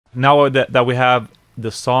Now that we have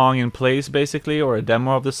the song in place, basically, or a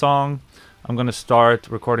demo of the song, I'm gonna start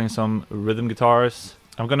recording some rhythm guitars.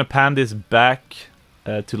 I'm gonna pan this back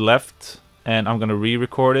to left, and I'm gonna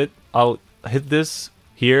re-record it. I'll hit this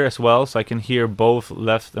here as well, so I can hear both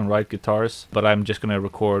left and right guitars, but I'm just gonna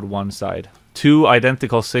record one side. Two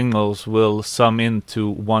identical signals will sum into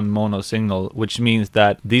one mono signal, which means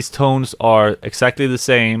that these tones are exactly the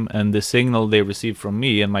same, and the signal they receive from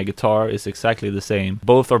me and my guitar is exactly the same.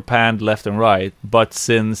 Both are panned left and right, but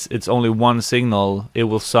since it's only one signal, it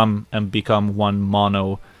will sum and become one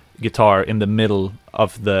mono guitar in the middle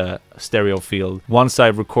of the stereo field. Once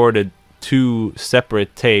I've recorded two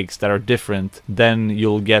separate takes that are different, then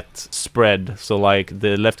you'll get spread. So like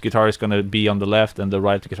the left guitar is going to be on the left and the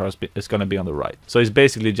right guitar is going to be on the right. So it's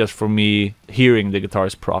basically just for me hearing the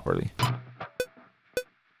guitars properly.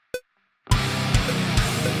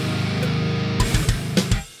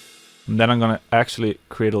 And then I'm going to actually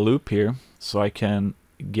create a loop here so I can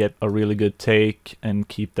get a really good take and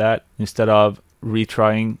keep that instead of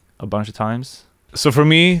retrying a bunch of times. So for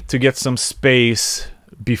me to get some space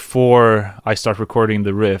before I start recording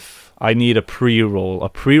the riff, I need a pre-roll. A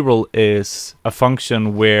pre-roll is a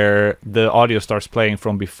function where the audio starts playing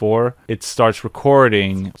from before it starts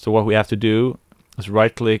recording. So what we have to do is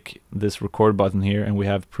right-click this record button here, and we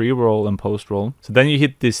have pre-roll and post-roll. So then you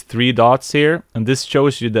hit these three dots here, and this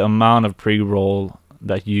shows you the amount of pre-roll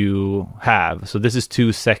that you have. So this is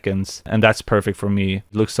 2 seconds, and that's perfect for me. It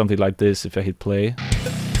looks something like this if I hit play.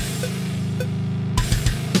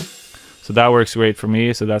 So that works great for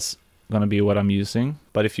me, so that's gonna be what I'm using.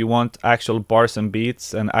 But if you want actual bars and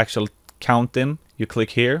beats and actual count-in, you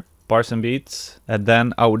click here, bars and beats, and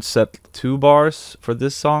then I would set 2 bars for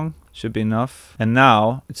this song, should be enough. And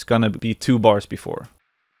now it's gonna be 2 bars before.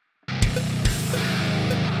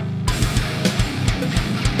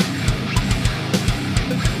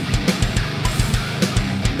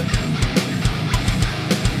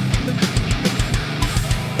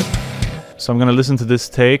 So I'm gonna listen to this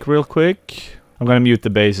take real quick. I'm gonna mute the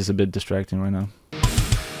bass, it's a bit distracting right now.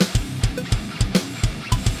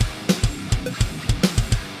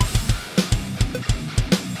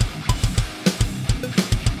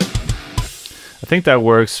 I think that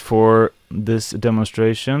works for this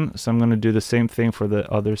demonstration, so I'm gonna do the same thing for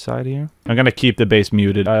the other side here. I'm gonna keep the bass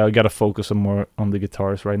muted. I gotta focus some more on the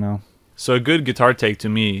guitars right now. So a good guitar take to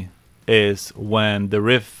me is when the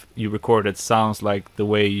riff you recorded sounds like the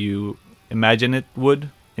way you imagine it would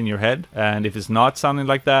in your head, and if it's not sounding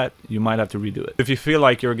like that, you might have to redo it. If you feel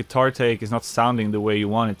like your guitar take is not sounding the way you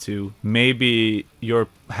want it to, maybe your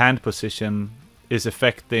hand position is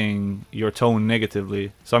affecting your tone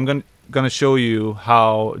negatively. So I'm gonna show you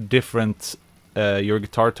how different your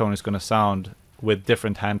guitar tone is gonna sound with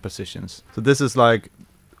different hand positions. So this is like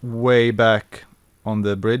way back on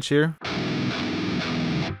the bridge here.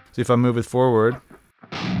 So if I move it forward,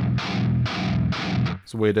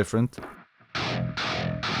 it's way different.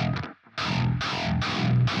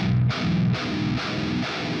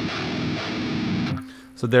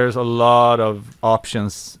 So there's a lot of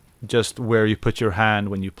options just where you put your hand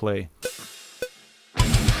when you play.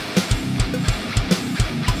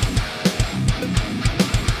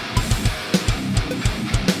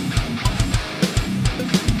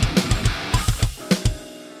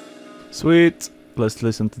 Sweet. Let's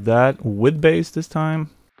listen to that with bass this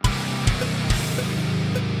time.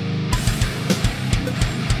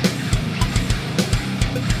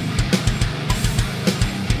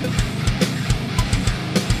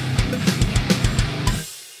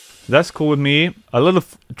 That's cool with me. A little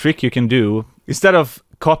trick you can do, instead of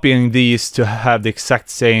copying these to have the exact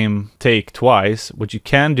same take twice, what you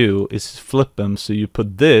can do is flip them, so you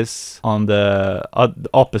put this on the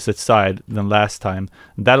opposite side than last time.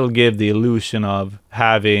 That'll give the illusion of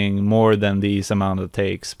having more than these amount of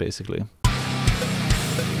takes, basically.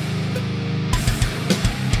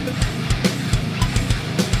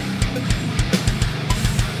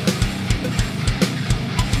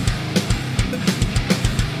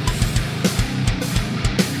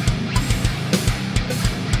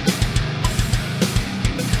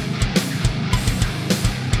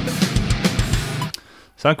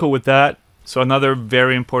 So I'm cool with that. So another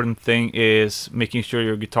very important thing is making sure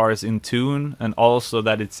your guitar is in tune, and also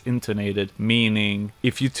that it's intonated, meaning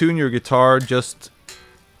if you tune your guitar just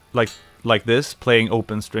like this, playing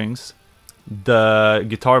open strings, the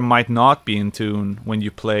guitar might not be in tune when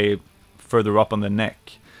you play further up on the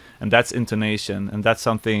neck, and that's intonation, and that's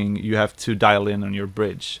something you have to dial in on your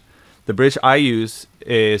bridge. The bridge I use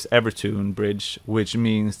is Evertune bridge, which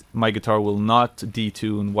means my guitar will not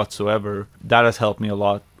detune whatsoever. That has helped me a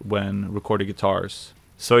lot when recording guitars.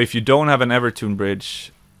 So if you don't have an Evertune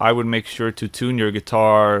bridge, I would make sure to tune your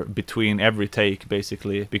guitar between every take,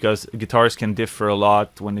 basically, because guitars can differ a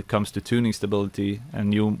lot when it comes to tuning stability,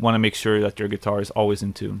 and you want to make sure that your guitar is always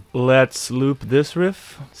in tune. Let's loop this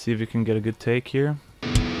riff, see if you can get a good take here.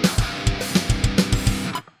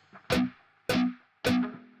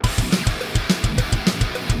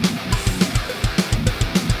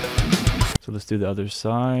 So let's do the other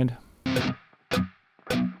side.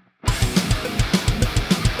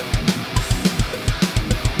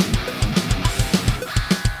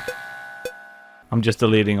 I'm just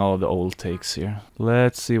deleting all of the old takes here.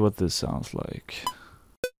 Let's see what this sounds like.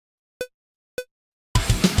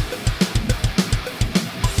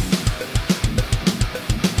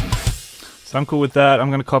 So I'm cool with that.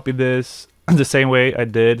 I'm gonna copy this the same way I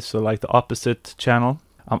did, so like the opposite channel.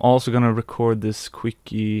 I'm also gonna record this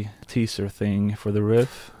quickie teaser thing for the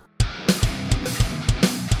riff.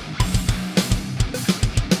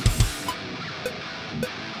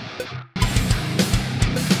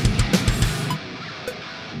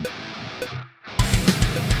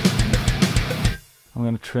 I'm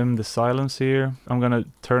gonna trim the silence here. I'm gonna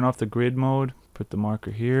turn off the grid mode, put the marker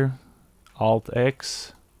here, Alt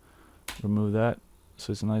X, remove that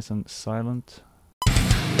so it's nice and silent.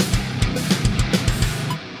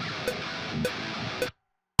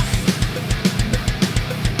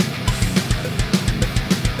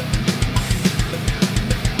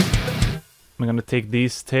 I'm gonna take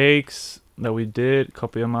these takes that we did,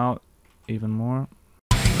 copy them out even more.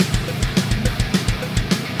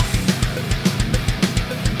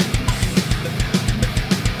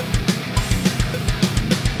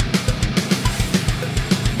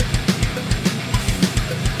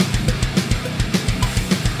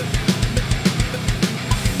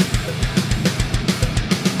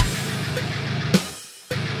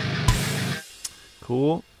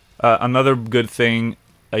 Cool. Another good thing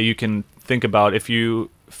you can think about, if you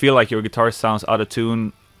feel like your guitar sounds out of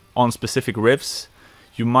tune on specific riffs,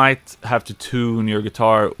 you might have to tune your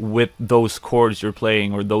guitar with those chords you're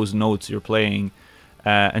playing or those notes you're playing,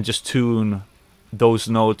 and just tune those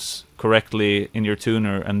notes correctly in your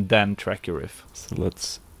tuner and then track your riff. So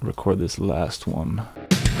let's record this last one.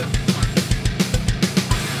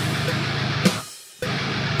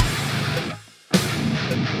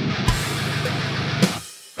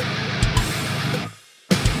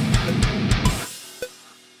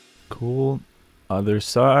 Cool. Other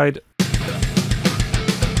side.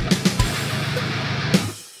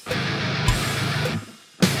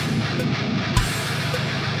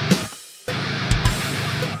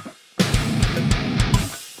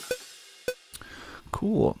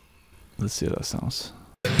 Cool. Let's see how that sounds.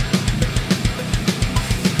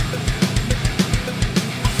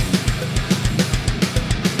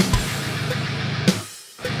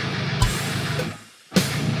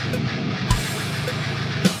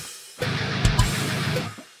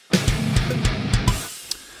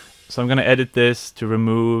 So I'm gonna edit this to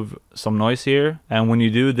remove some noise here, and when you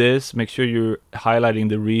do this, make sure you're highlighting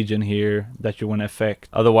the region here that you want to affect,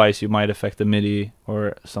 otherwise you might affect the MIDI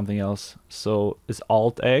or something else. So it's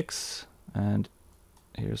Alt X, and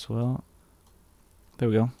here as well. There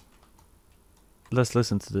we go. Let's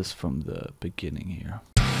listen to this from the beginning here.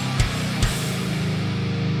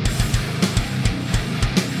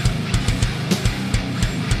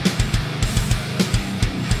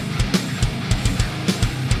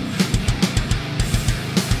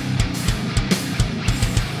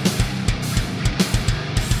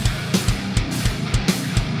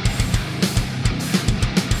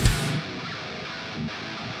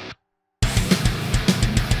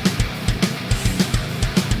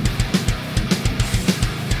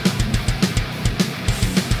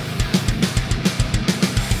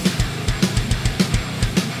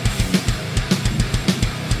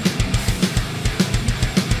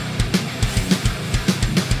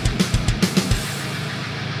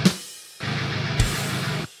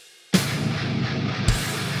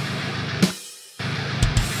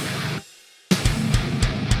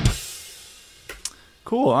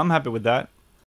 Cool, I'm happy with that.